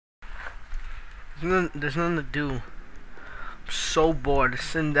There's nothing to do. I'm so bored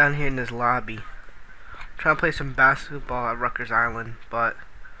sitting down here in this lobby. Trying to play some basketball at Rutgers Island, but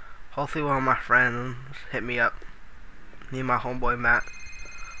hopefully one of my friends hit me up. Me and my homeboy Matt.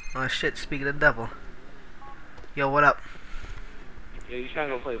 Oh shit, speak of the devil. Yo, what up? Yo, you trying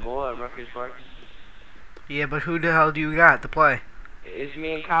to go play ball at Rutgers Park? Yeah, but who the hell do you got to play? It's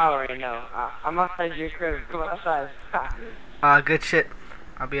me and Kyle right now. I'm outside your crib. Come outside. Good shit.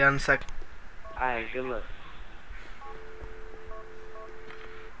 I'll be on in a sec. Alright, good luck.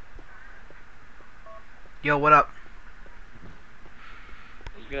 Yo, what up?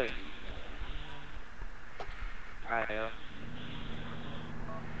 It's good. Alright, yo.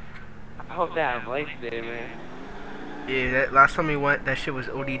 I hope they have lights there, man. Yeah, that last time we went, that shit was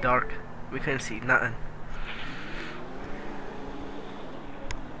OD dark. We couldn't see nothing.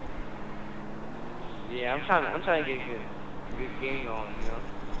 Yeah, I'm trying to get a good game going, you know?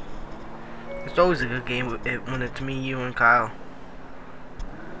 It's always a good game when it's me, you, and Kyle.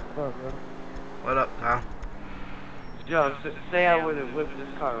 What up, bro? What up, Kyle? Yo, say I would have whipped this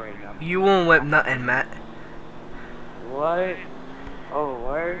car right now. You won't whip nothing, Matt. What? Oh,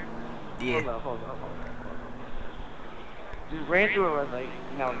 word? Yeah. Hold up. Just ran through a red light.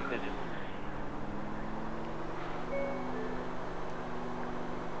 Now I'm finished.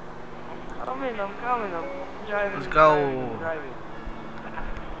 I'm coming. I'm driving. Let's go. Driving.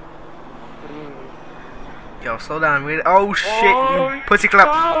 Yo, slow down. Oh shit, you pussy clap.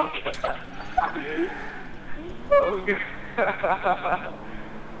 Okay.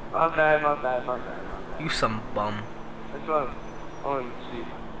 My bad. You some bum. That's what I'm on the seat.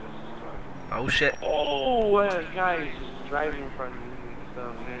 Oh shit. Oh, what a guy is just driving in front of me and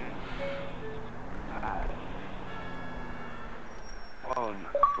stuff, man. Oh, no,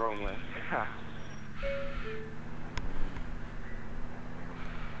 wrong way.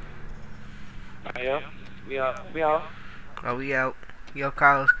 Alright, yo. We out. Oh, we out. Yo,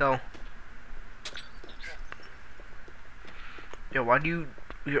 Kyle, let's go. Yo, why do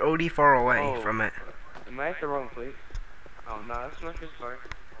you're OD far away from it? Am I at the wrong place? Oh, no, that's not this part.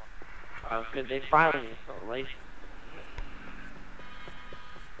 Oh, it's good. They finally so late.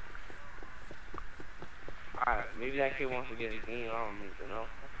 Alright, maybe that kid wants to get a game on me, you know?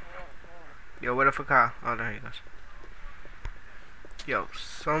 Yo, what up for Kyle? Oh, there he goes. Yo,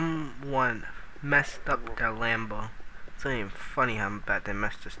 someone messed up their Lambo. It's not even funny how bad they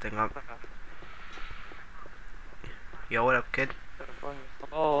messed this thing up. Yo, what up, kid?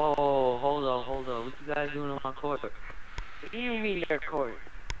 Oh, hold on. What you guys doing on my court? What do you mean your court?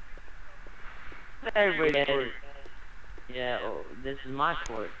 Everybody's court. Yeah, this is my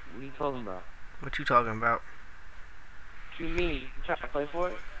court. What are you talking about? What you talking about? What you mean? You trying to play for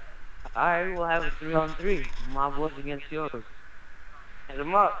it? Alright, we'll have a 3-on-3. My voice against yours. Hit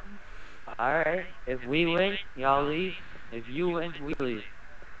 'em up. Alright, if we win, y'all leave. If you win, we leave.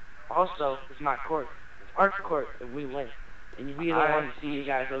 Also, it's my court. It's our court if we win. And we don't want to see you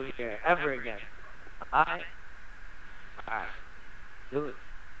guys over here ever again. Alright? Alright. Do it.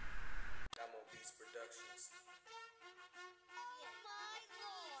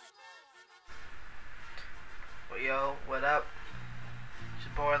 Well, yo, what up? It's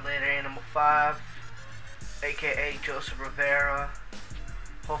your boy Later Animal 5, aka Joseph Rivera.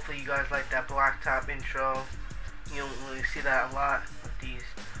 Hopefully you guys like that blacktop intro. You don't really see that a lot with these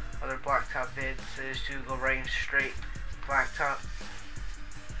other blacktop vids. They just do go right and straight blacktop.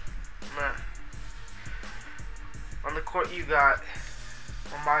 On the court you got,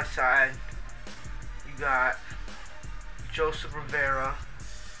 on my side, you got Joseph Rivera,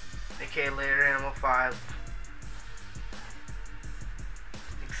 aka Later Animal 5.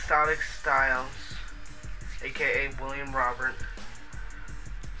 Exotic Styles, aka William Robert,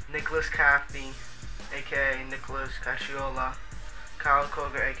 Nicholas Caffey, aka Nicholas Casciola, Kyle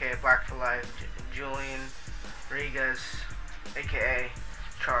Koger, aka Black for Life, Julian Rodriguez, aka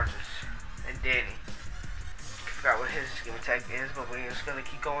Charges, and Danny. I forgot what his game tag is, but we're just gonna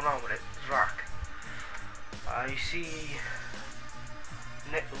keep going on with it. Let's rock. You see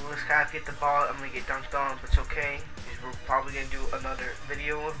Nicholas Caffey get the ball, I'm gonna get dunked on, but it's okay. We're probably gonna do another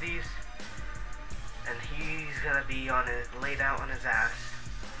video of these, and he's gonna be on it, laid out on his ass.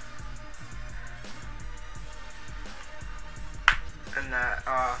 And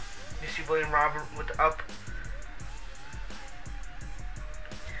you see William Robert with the up.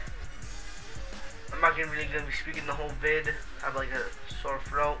 I'm not really gonna be speaking the whole vid. I have like a sore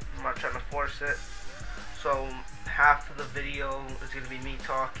throat. I'm not trying to force it. So half of the video is gonna be me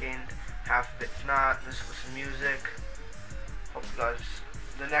talking, half of it's not. This was some music. Hope you guys.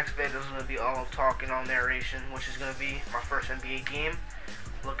 The next video is gonna be all talking, all narration, which is gonna be my first NBA game.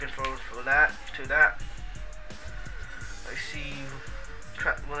 looking for that to that. I see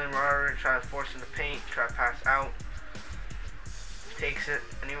William Robert try to force in the paint, try to pass out. Takes it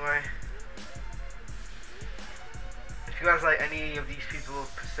anyway. If you guys like any of these people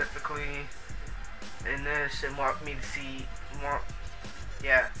specifically in this and want me to see more,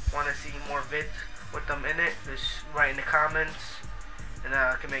 want to see more vids with them in it, just write in the comments and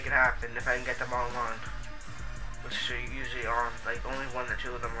I can make it happen if I can get them online. Which are usually on, like only 1 or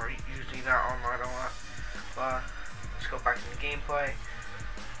 2 of them are usually not online a lot. But let's go back to the gameplay.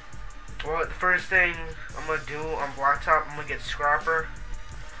 Well, the first thing I'm gonna do on blacktop, I'm gonna get scrapper.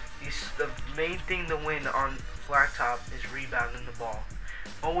 The main thing to win on blacktop is rebounding the ball.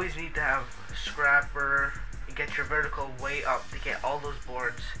 Always need to have scrapper and get your vertical way up to get all those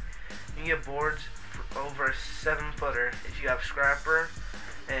boards. You can get boards for over a 7-footer if you have scrapper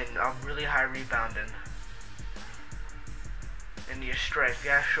and a really high rebounding. And your strength. You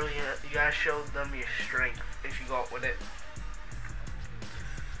gotta show them your strength if you go out with it.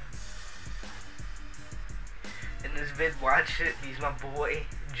 In this vid, watch it. He's my boy,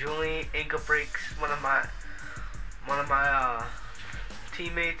 Julian Ankle Breaks, one of my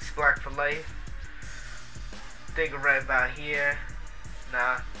teammates, Black for Life. Think right about here.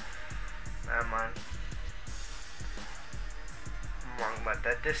 Nah, mind. I'm wrong about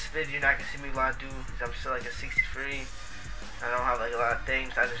that. This vid, you're not gonna see me a lot do, because I'm still like a 63. I don't have like a lot of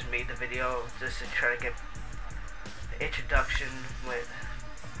things. I just made the video just to try to get the introduction with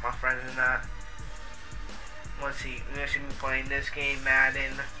my friends and that. Let's see, you're gonna see me playing this game,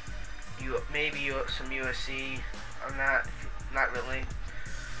 Madden, maybe some USC. I'm not really.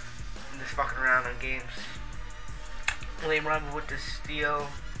 I'm just fucking around on games. William Robert with the steal,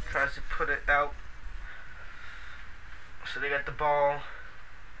 tries to put it out. So they got the ball.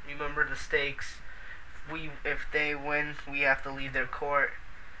 Remember the stakes. If they win, we have to leave their court.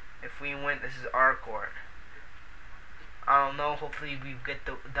 If we win, this is our court. I don't know. Hopefully we get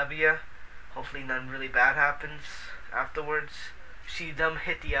the W. Hopefully nothing really bad happens afterwards. See them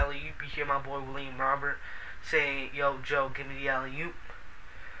hit the alley-oop. You hear my boy William Robert saying, "Yo, Joe, give me the alley-oop."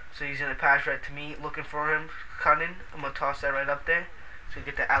 So he's gonna pass right to me, looking for him, cutting. I'm gonna toss that right up there, so we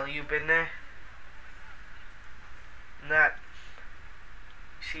get the alley-oop in there. And that,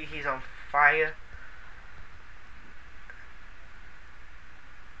 see, he's on fire.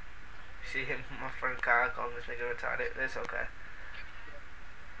 See him, my friend Kyle calling this nigga retarded. It's okay.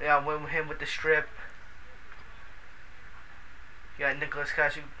 Yeah, I went with him with the strip. You got Nicholas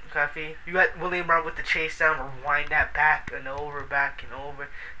Coffee. You got William Brown with the chase down, rewind that back and over.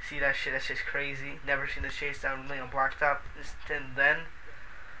 See that shit? That's just crazy. Never seen the chase down really on blacktop then.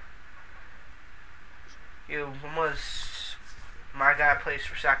 My guy plays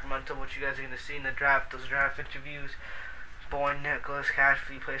for Sacramento, which you guys are gonna see in the draft. Those draft interviews. Boy Nicholas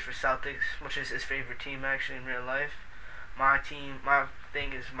Cassidy plays for Celtics, which is his favorite team actually in real life. My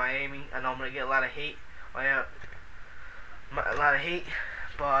thing is Miami. I know I'm gonna get a lot of hate. A lot of hate,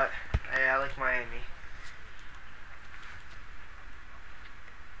 but I like Miami.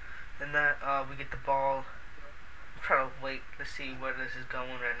 And that we get the ball. I'm trying to wait. Let's see where this is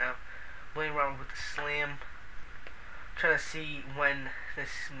going right now. Playing around with the slam. I'm trying to see when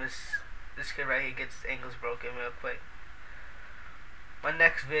this kid right here gets his ankles broken real quick. My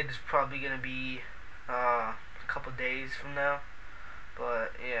next vid is probably gonna be a couple days from now,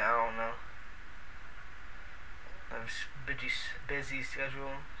 but yeah, I don't know. I'm busy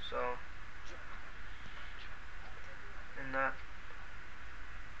schedule, so and that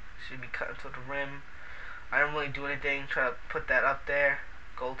should be cutting to the rim. I don't really do anything. Try to put that up there.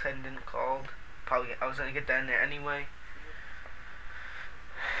 Goaltending called. Probably I was gonna get that in there anyway.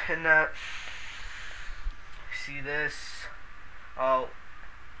 And that. See this. Oh.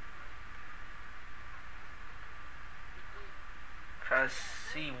 Try to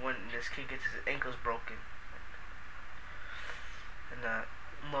see when this kid gets his ankles broken. And that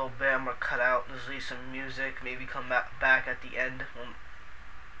little bit I'm gonna cut out. Just leave some music. Maybe come back at the end.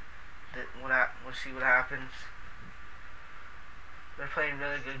 We'll see what happens. They're playing a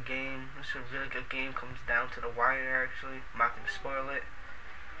really good game. This is a really good game. Comes down to the wire actually. I'm not gonna spoil it.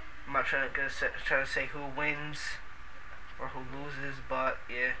 I'm not trying to say who wins or who loses, but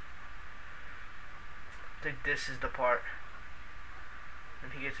yeah. I think this is the part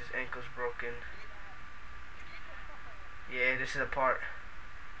when he gets his ankles broken. Yeah, this is the part.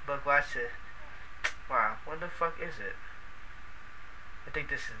 But watch it. Wow, what the fuck is it? I think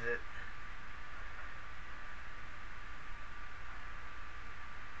this is it.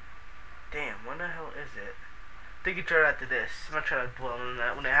 Damn, what the hell is it? I think it's right after this. I'm not trying to dwell on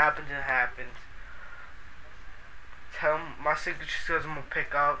that. When it happens, it happens. It's tell him my signature skills I'm gonna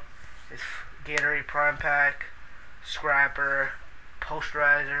pick up is Gatorade Prime Pack, Scrapper,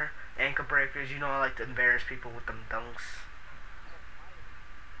 Posterizer, Ankle Breakers. You know I like to embarrass people with them dunks.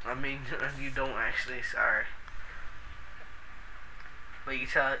 I mean, you don't actually, sorry. But you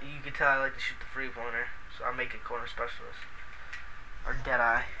can tell I like to shoot the free pointer, so I make it corner specialist. Or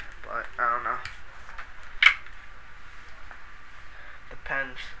Deadeye, but I don't know.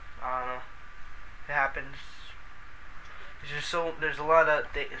 Depends. I don't know. It happens. There's a lot of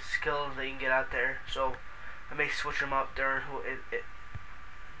skills that you can get out there, so I may switch them up during who it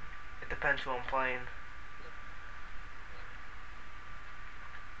depends who I'm playing.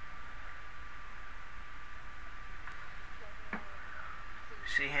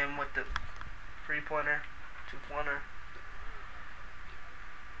 See him with the 3-pointer, 2-pointer.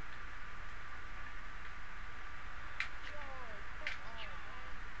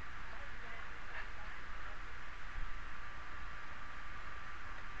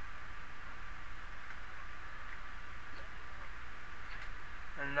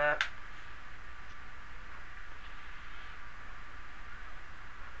 And that.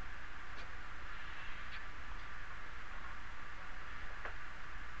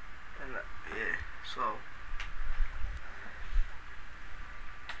 And that, yeah, so.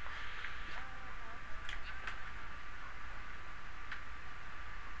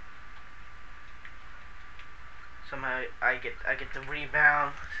 Somehow I get the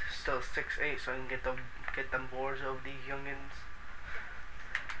rebound, still 6'8", so I can get them boards over these youngins.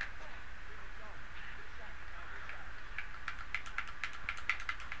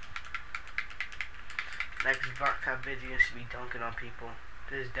 Next vodka video should be dunking on people.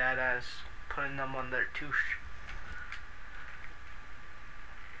 This dad is putting them on their touche.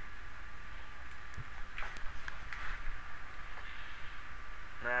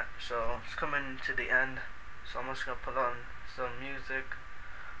 That, so it's coming to the end. So I'm just gonna put on some music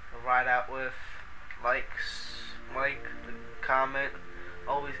to ride out with. Like, comment,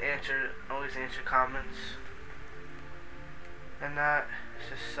 always answer comments. And that,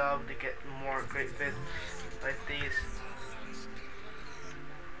 just sub to get more great vids like these.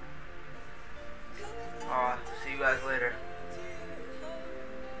 See you guys later.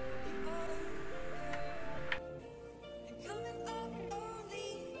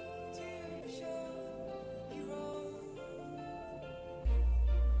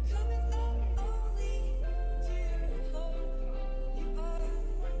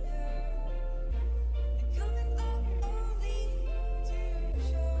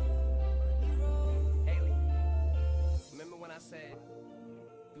 Said,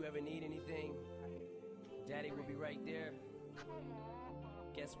 if you ever need anything, Daddy will be right there.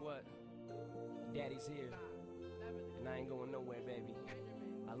 Guess what? Daddy's here, and I ain't going nowhere, baby.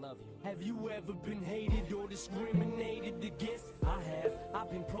 I love you. Have you ever been hated or discriminated against? I have. I've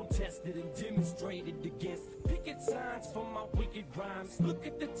been protested and demonstrated against. Picket signs for my wicked rhymes. Look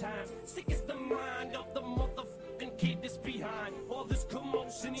at the times. Sick is the mind of the motherfucking kid that's behind. All this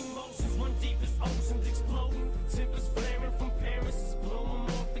commotion, emotions run deep as oceans exploding. Tempers flaring from parents. Blow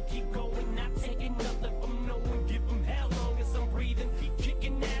them off and keep going. Not taking nothing from no one. Give them hell long as I'm breathing. Keep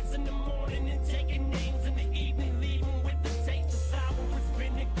kicking ass in the morning and taking names in the evening. Leaving with the taste of sour with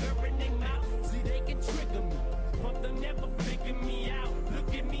vinegar in their mouth. See, they can trigger me, but they'll never figure me out.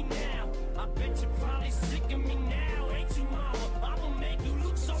 Look at me now. I bet you're probably sick of me now. Ain't you, mama? I'ma make you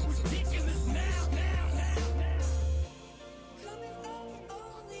look so ridiculous now.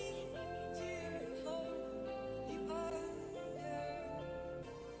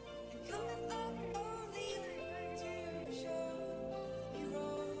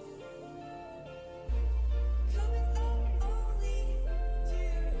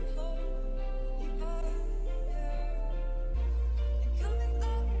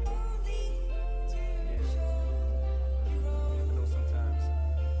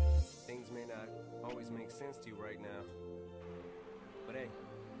 Sense to you right now, but hey,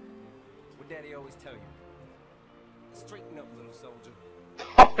 what Daddy always tell you: straighten up, little soldier.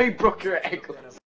 Oh, he broke your ankle.